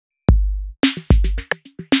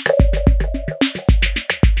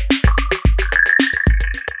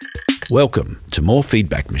Welcome to More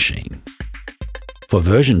Feedback Machine. For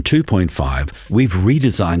version 2.5, we've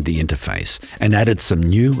redesigned the interface and added some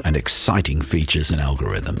new and exciting features and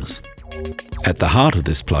algorithms. At the heart of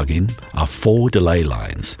this plugin are 4 delay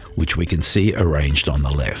lines, which we can see arranged on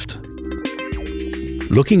the left.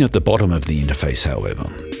 Looking at the bottom of the interface, however,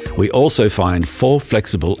 we also find 4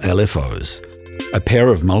 flexible LFOs, a pair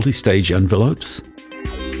of multi-stage envelopes,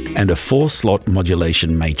 and a 4-slot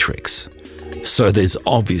modulation matrix. So there's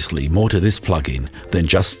obviously more to this plugin than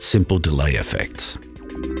just simple delay effects.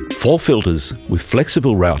 4 filters with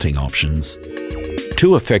flexible routing options,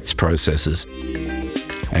 2 effects processors,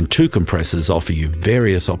 and 2 compressors offer you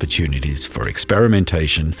various opportunities for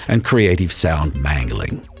experimentation and creative sound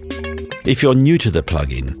mangling. If you're new to the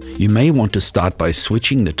plugin, you may want to start by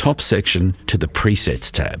switching the top section to the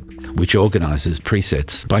Presets tab, which organizes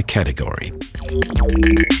presets by category.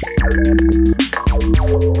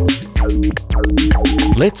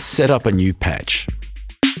 Let's set up a new patch.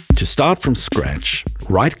 To start from scratch,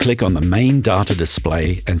 right-click on the main data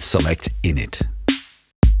display and select Init.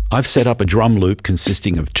 I've set up a drum loop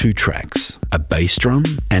consisting of 2 tracks, a bass drum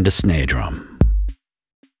and a snare drum.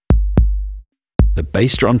 The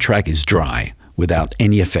bass drum track is dry, without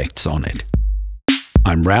any effects on it.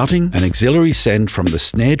 I'm routing an auxiliary send from the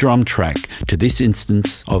snare drum track to this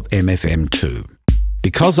instance of MFM2.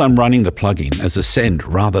 Because I'm running the plugin as a send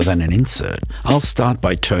rather than an insert, I'll start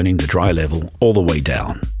by turning the dry level all the way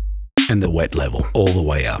down and the wet level all the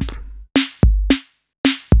way up.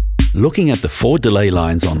 Looking at the 4 delay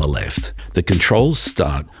lines on the left, the controls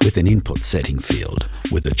start with an input setting field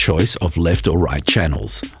with a choice of left or right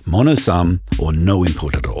channels, mono sum or no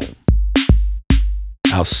input at all.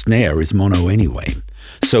 Our snare is mono anyway,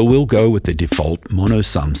 so we'll go with the default mono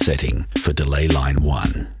sum setting for delay line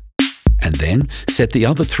 1. And then set the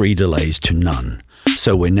other 3 delays to none,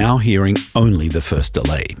 so we're now hearing only the first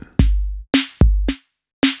delay.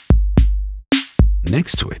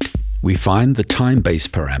 Next to it, we find the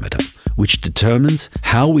time-based parameter, which determines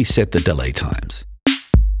how we set the delay times.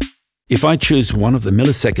 If I choose one of the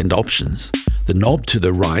millisecond options, the knob to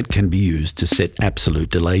the right can be used to set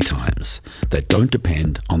absolute delay times that don't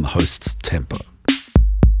depend on the host's tempo.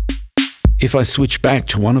 If I switch back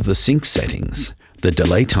to one of the sync settings, the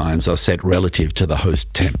delay times are set relative to the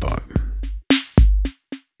host tempo.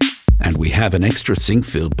 And we have an extra sync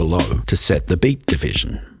field below to set the beat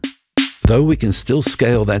division. Though we can still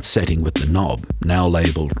scale that setting with the knob, now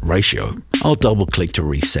labeled ratio, I'll double-click to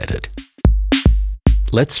reset it.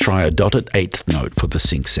 Let's try a dotted 1/8 note for the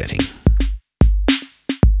sync setting.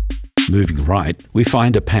 Moving right, we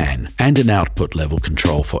find a pan and an output level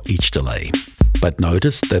control for each delay. But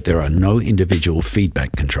notice that there are no individual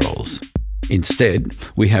feedback controls. Instead,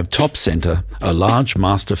 we have top center a large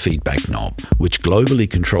master feedback knob, which globally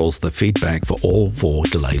controls the feedback for all 4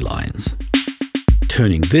 delay lines.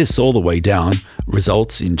 Turning this all the way down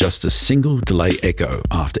results in just a single delay echo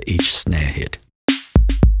after each snare hit.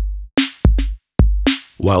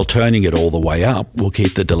 While turning it all the way up will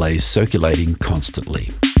keep the delays circulating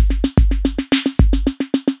constantly.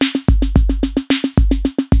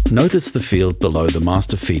 Notice the field below the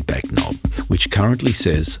master feedback knob, which currently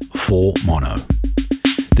says 4 mono.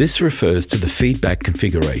 This refers to the feedback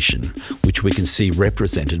configuration, which we can see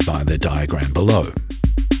represented by the diagram below.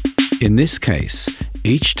 In this case,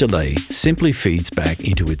 each delay simply feeds back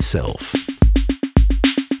into itself.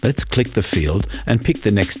 Let's click the field and pick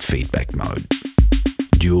the next feedback mode,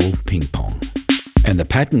 dual ping pong, and the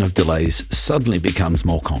pattern of delays suddenly becomes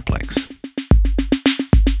more complex.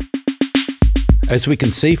 As we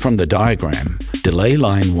can see from the diagram, delay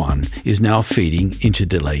line 1 is now feeding into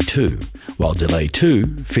delay 2, while delay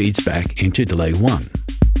 2 feeds back into delay 1.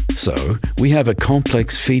 So we have a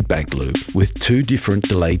complex feedback loop with 2 different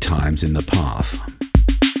delay times in the path.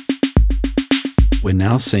 We're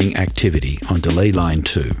now seeing activity on delay line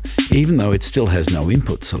 2, even though it still has no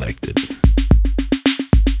input selected.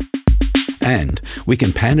 And we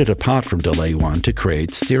can pan it apart from delay 1 to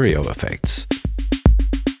create stereo effects.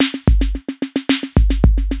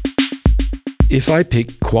 If I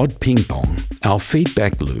pick quad ping pong, our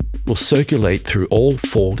feedback loop will circulate through all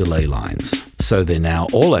 4 delay lines. So they're now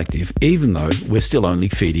all active even though we're still only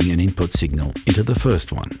feeding an input signal into the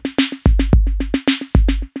first one.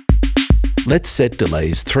 Let's set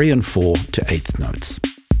delays 3 and 4 to 1/8 notes.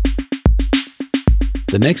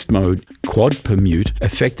 The next mode, quad permute,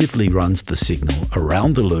 effectively runs the signal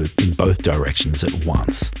around the loop in both directions at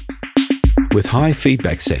once. With high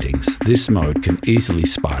feedback settings, this mode can easily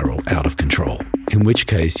spiral out of control, in which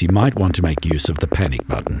case you might want to make use of the panic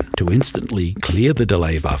button to instantly clear the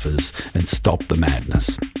delay buffers and stop the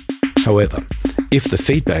madness. However, If the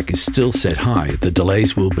feedback is still set high, the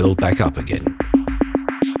delays will build back up again.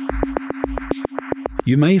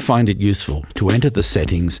 You may find it useful to enter the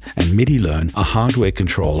settings and MIDI learn a hardware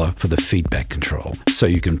controller for the feedback control, so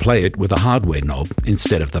you can play it with a hardware knob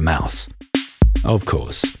instead of the mouse. Of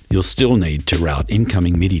course, you'll still need to route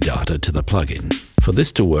incoming MIDI data to the plugin. For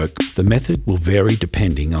this to work, the method will vary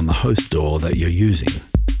depending on the host DAW that you're using.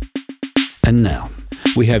 And now,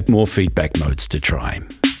 we have more feedback modes to try.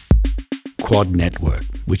 Quad network,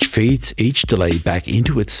 which feeds each delay back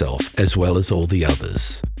into itself as well as all the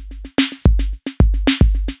others.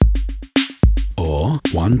 Or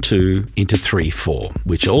 1-2 into 3-4,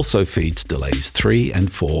 which also feeds delays 3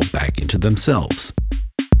 and 4 back into themselves.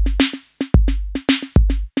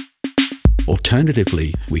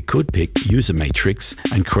 Alternatively, we could pick user matrix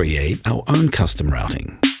and create our own custom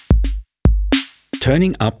routing.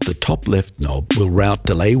 Turning up the top left knob will route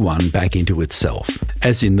delay 1 back into itself,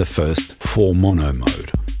 as in the first 4 mono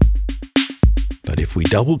mode. But if we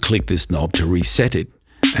double-click this knob to reset it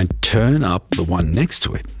and turn up the one next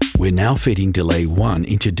to it, we're now feeding delay 1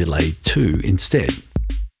 into delay 2 instead.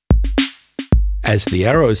 As the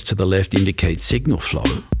arrows to the left indicate signal flow,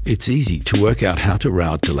 it's easy to work out how to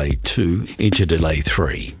route delay 2 into delay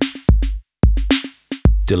 3.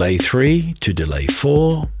 Delay 3 to delay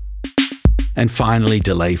 4, and finally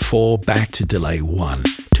delay 4 back to delay 1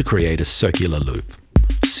 to create a circular loop,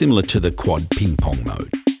 similar to the quad ping-pong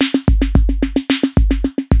mode.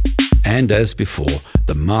 And as before,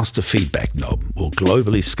 the master feedback knob will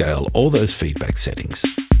globally scale all those feedback settings.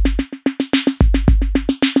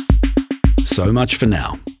 So much for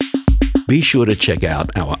now. Be sure to check out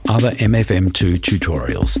our other MFM2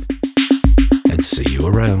 tutorials, and see you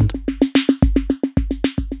around.